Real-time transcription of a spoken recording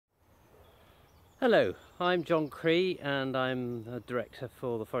Hello, I'm Jon Cree and I'm a director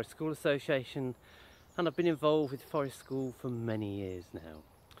for the Forest School Association, and I've been involved with Forest School for many years now.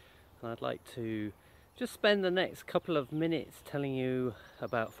 And I'd like to just spend the next couple of minutes telling you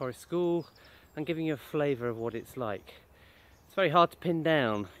about Forest School and giving you a flavour of what it's like. It's very hard to pin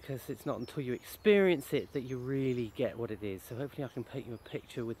down because it's not until you experience it that you really get what it is. So hopefully I can paint you a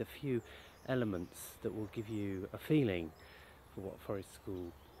picture with a few elements that will give you a feeling for what Forest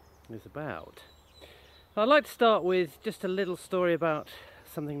School is about. I'd like to start with just a little story about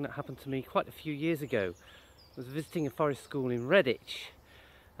something that happened to me quite a few years ago. I was visiting a forest school in Redditch,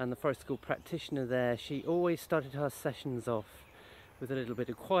 and the forest school practitioner there, she always started her sessions off with a little bit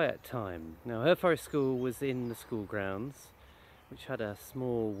of quiet time. Now, her forest school was in the school grounds, which had a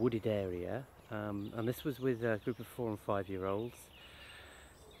small wooded area, and this was with a group of 4 and 5-year-olds.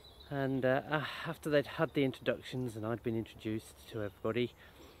 And after they'd had the introductions and I'd been introduced to everybody,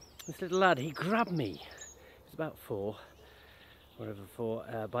 this little lad, he grabbed me, he was about 4,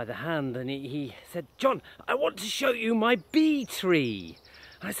 by the hand, and he said, "John, I want to show you my bee tree."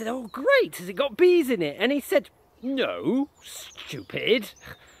 And I said, "Oh great, has it got bees in it?" And he said, "No, stupid,"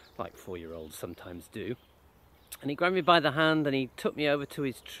 like 4-year-olds sometimes do. And he grabbed me by the hand and he took me over to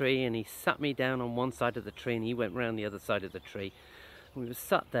his tree and he sat me down on one side of the tree and he went round the other side of the tree. And we were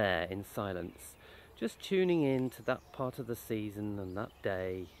sat there in silence, just tuning in to that part of the season and that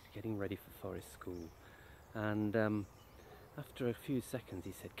day, getting ready for forest school. And after a few seconds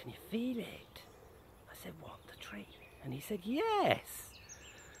he said, "Can you feel it?" I said, "What, the tree?" And he said, "Yes."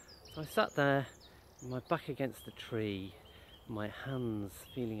 So I sat there, my back against the tree, my hands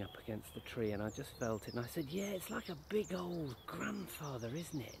feeling up against the tree, and I just felt it. And I said, "Yeah, it's like a big old grandfather,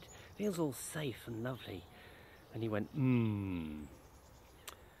 isn't it? Feels all safe and lovely." And he went, And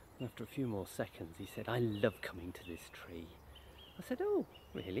after a few more seconds he said, "I love coming to this tree." I said, "Oh,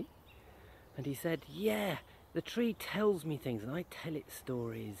 really?" And he said, "Yeah, the tree tells me things and I tell it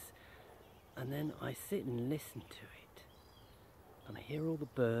stories, and then I sit and listen to it and I hear all the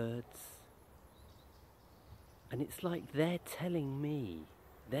birds, and it's like they're telling me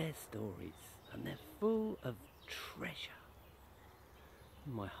their stories and they're full of treasure."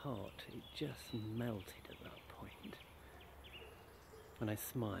 And my heart, it just melted at that point. And I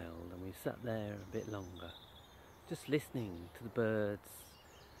smiled and we sat there a bit longer, just listening to the birds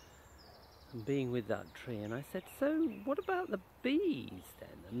and being with that tree. And I said, "So what about the bees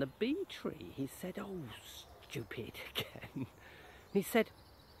then, and the bee tree?" He said, "Oh, stupid," again. He said,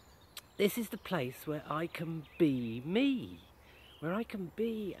 "This is the place where I can be me, where I can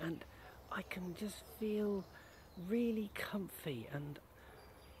be and I can just feel really comfy and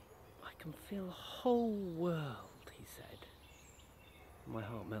I can feel the whole world," he said. My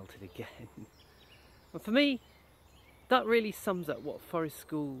heart melted again. And for me, that really sums up what Forest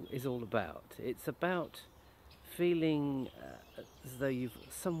School is all about. It's about feeling as though you've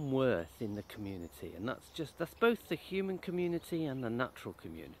some worth in the community, and that's both the human community and the natural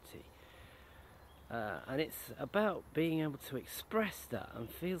community. And it's about being able to express that and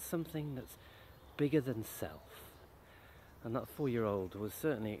feel something that's bigger than self. And that 4-year-old was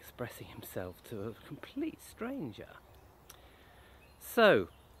certainly expressing himself to a complete stranger. So,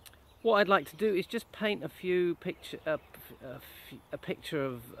 what I'd like to do is just paint a picture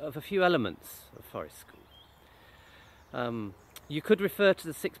of a few elements of Forest School. You could refer to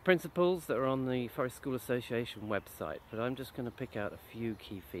the 6 principles that are on the Forest School Association website, but I'm just going to pick out a few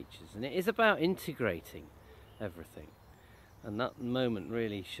key features. And it is about integrating everything. And that moment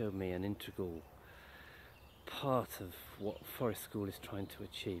really showed me an integral part of what Forest School is trying to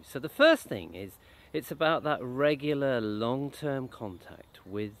achieve. So the first thing is, it's about that regular long-term contact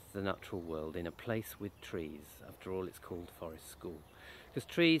with the natural world in a place with trees. After all, it's called Forest School, because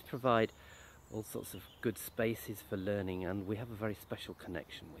trees provide all sorts of good spaces for learning, and we have a very special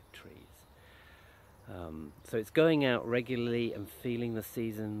connection with trees. So it's going out regularly and feeling the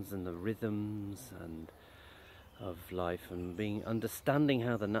seasons and the rhythms and of life, and understanding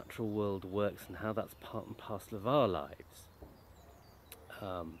how the natural world works and how that's part and parcel of our lives.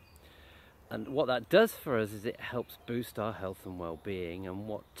 And what that does for us is it helps boost our health and well-being, and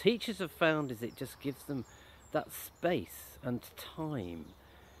what teachers have found is it just gives them that space and time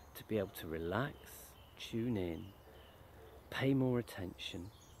to be able to relax, tune in, pay more attention,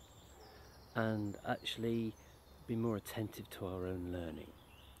 and actually be more attentive to our own learning.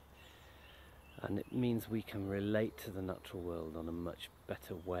 And it means we can relate to the natural world on a much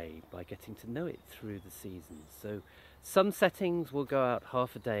better way by getting to know it through the seasons. So some settings will go out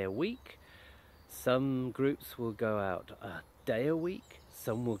half a day a week, some groups will go out a day a week,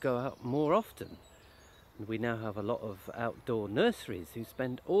 some will go out more often. And we now have a lot of outdoor nurseries who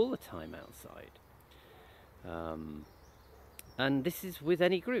spend all the time outside. And this is with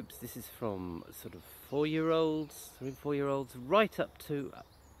any groups. This is from sort of 4-year-olds, 3-4-year-olds, right up to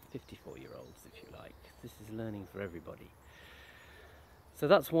 54-year-olds, if you like. This is learning for everybody. So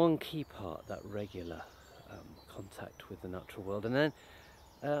that's one key part, that regular contact with the natural world. And then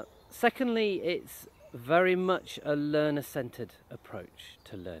secondly, it's very much a learner-centered approach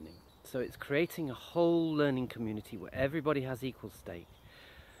to learning. So it's creating a whole learning community where everybody has equal stake.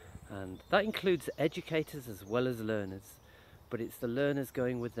 And that includes educators as well as learners, but it's the learners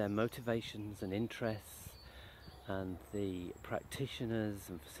going with their motivations and interests, and the practitioners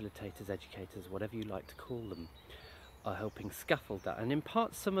and facilitators, educators, whatever you like to call them, are helping scaffold that and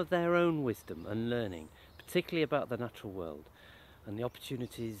impart some of their own wisdom and learning, particularly about the natural world and the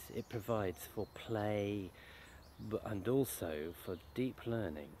opportunities it provides for play and also for deep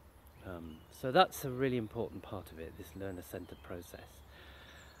learning. So that's a really important part of it, this learner-centered process.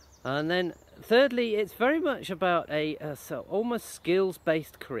 And then thirdly, it's very much about a almost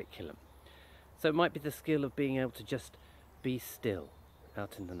skills-based curriculum. So it might be the skill of being able to just be still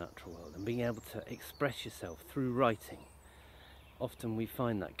out in the natural world and being able to express yourself through writing. Often we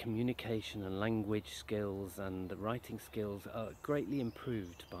find that communication and language skills and writing skills are greatly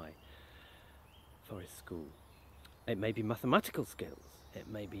improved by forest school. It may be mathematical skills. It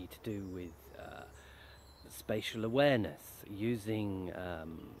may be to do with spatial awareness, using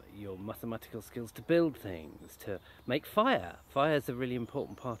your mathematical skills to build things, to make fire. Fire is a really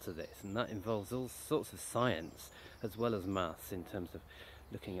important part of this, and that involves all sorts of science as well as maths in terms of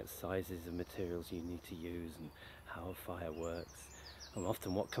looking at sizes of materials you need to use and how a fire works. And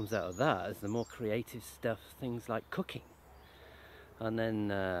often what comes out of that is the more creative stuff, things like cooking. And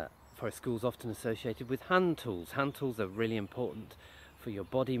then forest school's often associated with hand tools. Hand tools are really important for your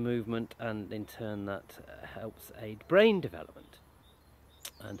body movement, and in turn that helps aid brain development.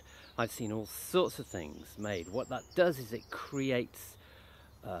 And I've seen all sorts of things made. What that does is it creates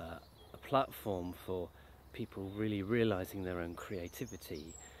a platform for people really realizing their own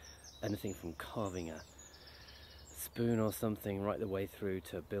creativity. Anything from carving a spoon or something right the way through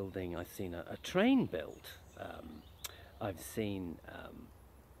to building. I've seen a train built. I've seen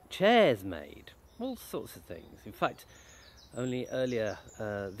chairs made, all sorts of things. In fact, only earlier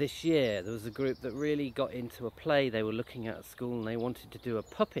this year there was a group that really got into a play they were looking at school, and they wanted to do a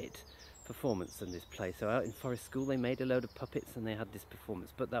puppet performance in this play. So out in forest school they made a load of puppets and they had this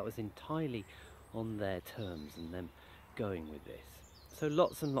performance, but that was entirely on their terms and them going with this. So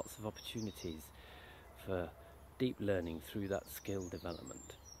lots and lots of opportunities for deep learning through that skill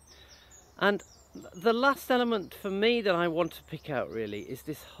development. And the last element for me that I want to pick out really is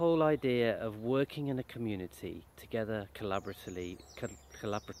this whole idea of working in a community together collaboratively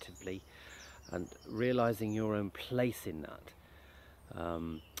and realizing your own place in that,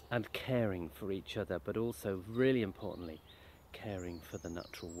 and caring for each other, but also really importantly caring for the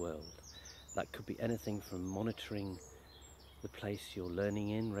natural world. That could be anything from monitoring the place you're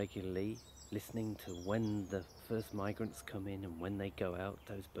learning in regularly, listening to when the first migrants come in and when they go out,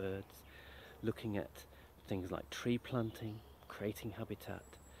 those birds, looking at things like tree planting, creating habitat,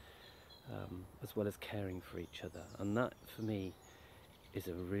 as well as caring for each other. And that, for me, is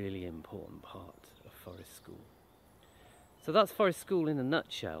a really important part of forest school. So that's forest school in a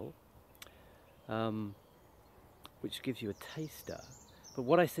nutshell, which gives you a taster. But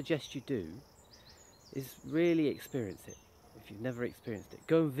what I suggest you do is really experience it. If you've never experienced it,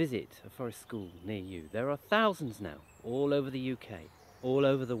 go and visit a forest school near you. There are thousands now, all over the UK, all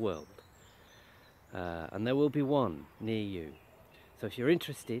over the world. And there will be one near you. So if you're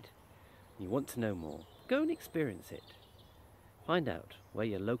interested, and you want to know more, go and experience it. Find out where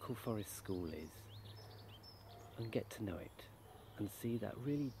your local forest school is and get to know it and see that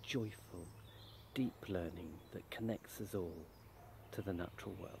really joyful, deep learning that connects us all to the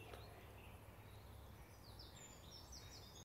natural world.